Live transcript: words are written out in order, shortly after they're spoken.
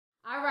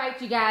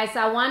Alright, you guys, so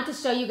I wanted to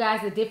show you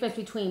guys the difference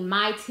between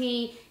my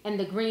tea and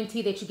the green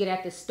tea that you get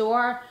at the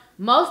store.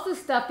 Most of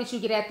the stuff that you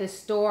get at the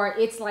store,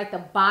 it's like the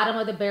bottom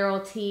of the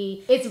barrel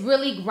tea. It's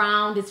really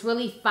ground, it's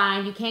really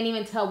fine. You can't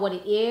even tell what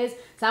it is.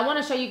 So I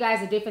want to show you guys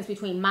the difference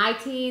between my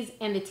teas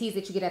and the teas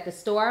that you get at the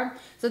store.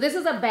 So this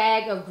is a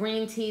bag of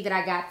green tea that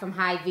I got from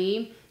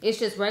Hy-Vee. It's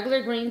just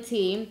regular green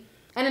tea.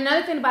 And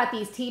another thing about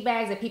these tea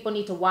bags that people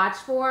need to watch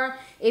for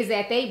is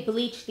that they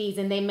bleach these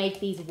and they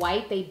make these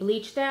white. They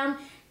bleach them.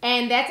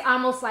 And that's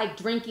almost like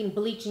drinking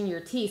bleach in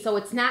your tea. So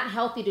it's not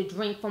healthy to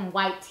drink from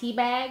white tea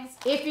bags.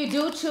 If you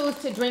do choose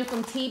to drink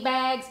from tea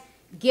bags,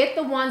 get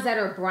the ones that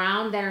are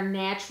brown, that are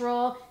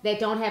natural,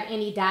 that don't have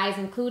any dyes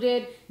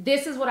included.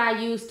 This is what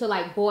I use to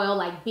like boil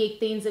like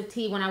big things of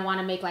tea when I want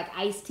to make like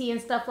iced tea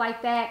and stuff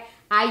like that.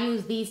 I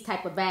use these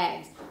type of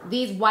bags.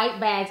 These white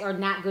bags are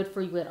not good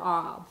for you at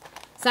all.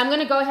 So I'm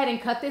going to go ahead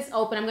and cut this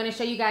open. I'm going to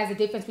show you guys the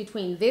difference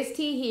between this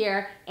tea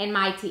here and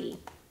my tea.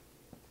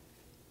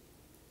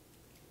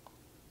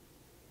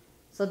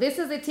 So this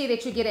is the tea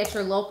that you get at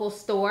your local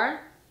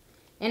store.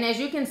 And as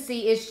you can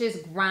see, it's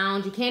just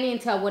ground. You can't even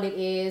tell what it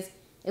is.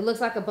 It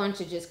looks like a bunch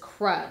of just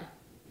crud.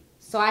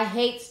 So I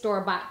hate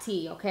store-bought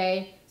tea,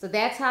 okay? So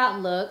that's how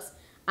it looks.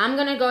 I'm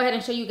going to go ahead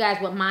and show you guys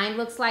what mine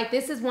looks like.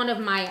 This is one of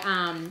my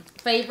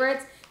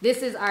favorites.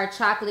 This is our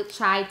chocolate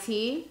chai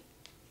tea.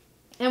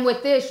 And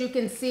with this, you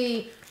can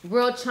see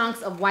real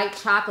chunks of white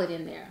chocolate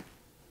in there.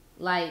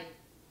 Like,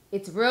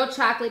 it's real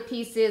chocolate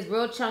pieces,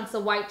 real chunks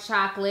of white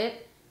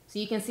chocolate. So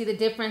you can see the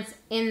difference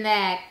in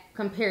that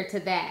compared to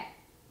that.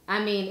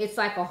 I mean, it's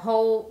like a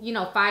whole,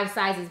 5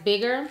 sizes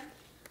bigger.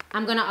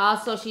 I'm going to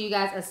also show you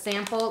guys a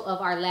sample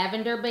of our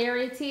lavender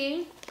berry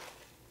tea.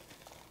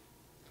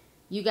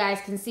 You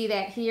guys can see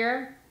that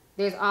here.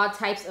 There's all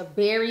types of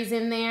berries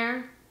in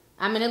there.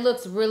 I mean, it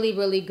looks really,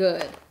 really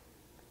good.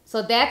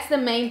 So that's the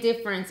main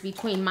difference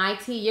between my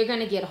tea. You're going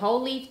to get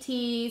whole leaf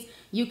teas.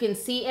 You can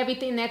see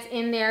everything that's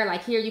in there.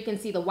 Like here, you can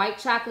see the white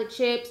chocolate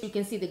chips. You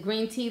can see the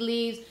green tea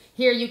leaves.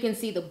 Here, you can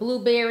see the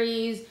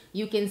blueberries.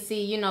 You can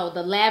see,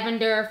 the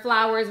lavender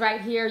flowers right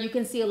here. You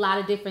can see a lot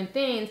of different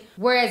things.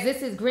 Whereas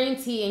this is green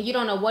tea and you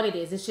don't know what it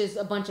is. It's just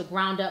a bunch of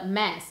ground up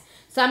mess.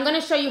 So I'm going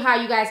to show you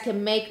how you guys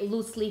can make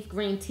loose leaf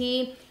green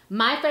tea.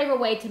 My favorite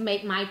way to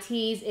make my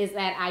teas is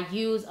that I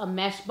use a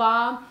mesh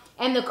ball.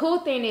 And the cool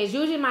thing is,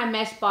 usually my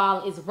mesh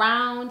ball is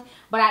round,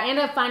 but I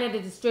ended up finding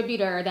a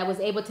distributor that was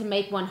able to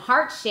make one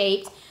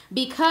heart-shaped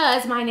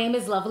because my name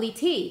is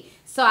Lovelyti.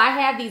 So I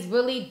have these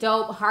really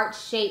dope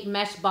heart-shaped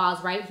mesh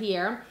balls right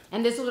here.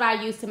 And this is what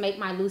I use to make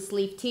my loose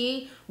leaf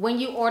tea. When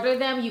you order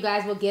them, you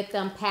guys will get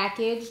them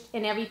packaged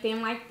and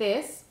everything like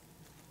this.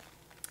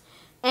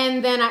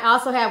 And then I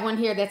also have one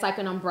here that's like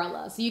an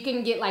umbrella. So you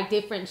can get like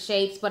different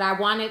shapes, but I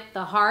wanted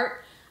the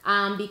heart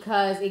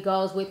because it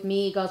goes with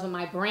me, it goes with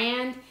my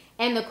brand.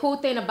 And the cool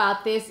thing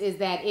about this is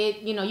that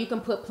you can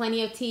put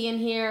plenty of tea in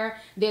here.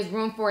 There's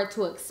room for it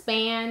to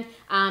expand.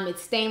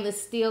 It's stainless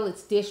steel,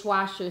 it's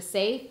dishwasher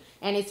safe,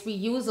 and it's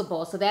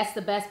reusable. So that's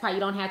the best part. You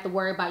don't have to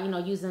worry about,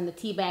 using the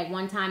tea bag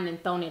one time and then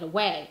throwing it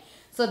away.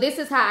 So this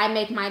is how I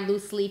make my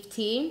loose leaf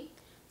tea.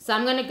 So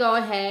I'm gonna go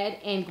ahead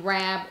and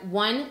grab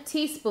 1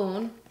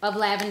 teaspoon of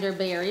lavender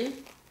berry.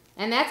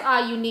 And that's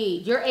all you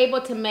need. You're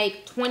able to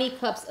make 20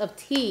 cups of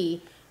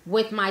tea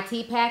with my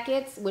tea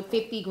packets with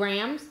 50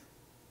 grams.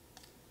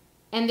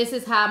 And this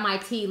is how my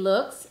tea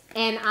looks.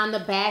 And on the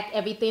back,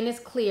 everything is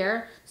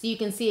clear, so you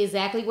can see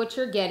exactly what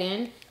you're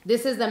getting.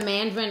 This is the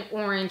Mandarin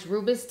Orange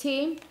Rooibos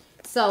tea.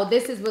 So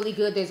this is really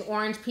good. There's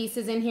orange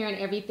pieces in here and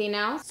everything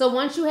else. So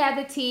once you have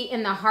the tea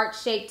in the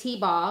heart-shaped tea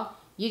ball,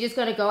 you're just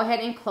going to go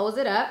ahead and close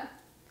it up.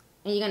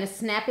 And you're going to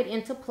snap it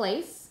into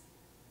place.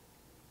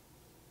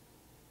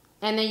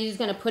 And then you're just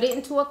going to put it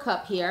into a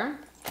cup here.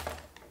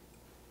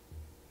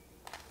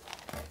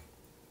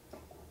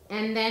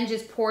 And then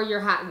just pour your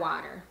hot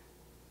water.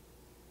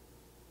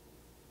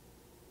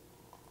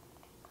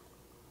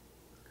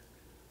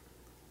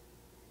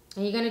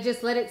 And you're going to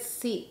just let it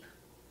seep.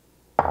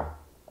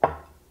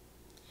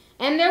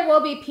 And there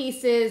will be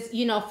pieces,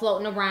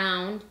 floating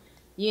around.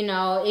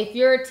 If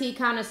you're a tea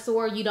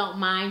connoisseur, you don't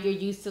mind. You're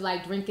used to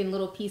like drinking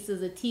little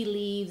pieces of tea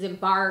leaves and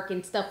bark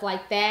and stuff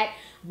like that.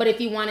 But if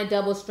you want a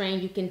double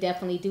strain, you can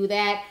definitely do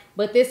that.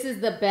 But this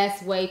is the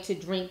best way to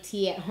drink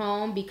tea at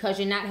home because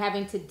you're not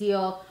having to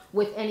deal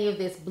with any of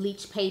this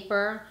bleach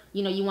paper.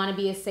 You want to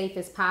be as safe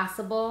as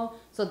possible.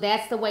 So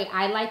that's the way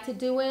I like to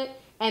do it.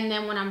 And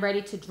then when I'm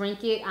ready to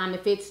drink it,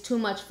 if it's too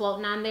much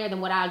floating on there, then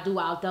what I'll do,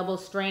 I'll double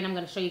strain. I'm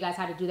going to show you guys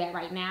how to do that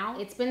right now.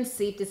 It's been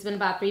steeped. It's been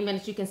about 3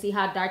 minutes. You can see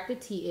how dark the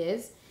tea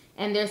is.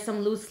 And there's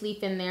some loose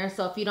leaf in there.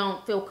 So if you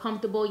don't feel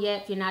comfortable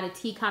yet, if you're not a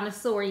tea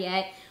connoisseur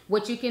yet,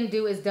 what you can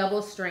do is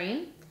double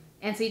strain.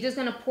 And so you're just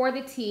going to pour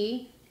the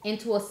tea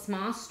into a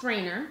small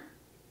strainer,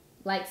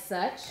 like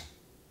such.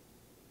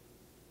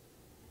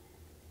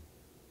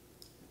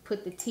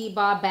 Put the tea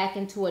ball back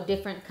into a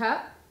different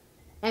cup.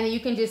 And then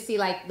you can just see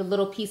like the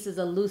little pieces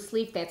of loose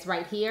leaf that's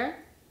right here.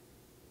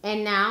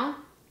 And now,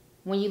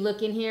 when you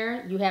look in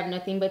here, you have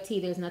nothing but tea.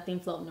 There's nothing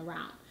floating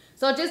around.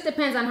 So it just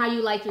depends on how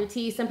you like your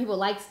tea. Some people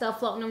like stuff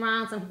floating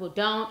around, some people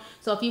don't.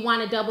 So if you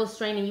want to double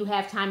strain and you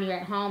have time, you're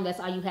at home, that's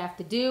all you have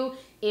to do.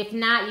 If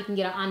not, you can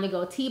get an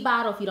on-the-go tea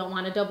bottle if you don't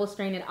want to double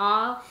strain at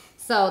all.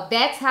 So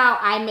that's how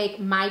I make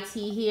my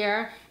tea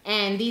here.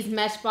 And these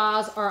mesh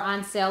balls are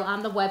on sale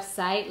on the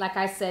website. Like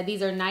I said,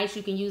 these are nice.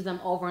 You can use them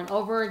over and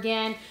over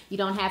again. You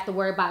don't have to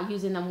worry about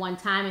using them one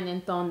time and then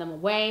throwing them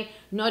away.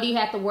 Nor do you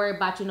have to worry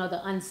about, you know, the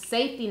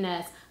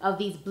unsafetyness of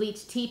these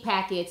bleached tea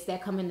packets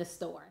that come in the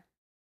store.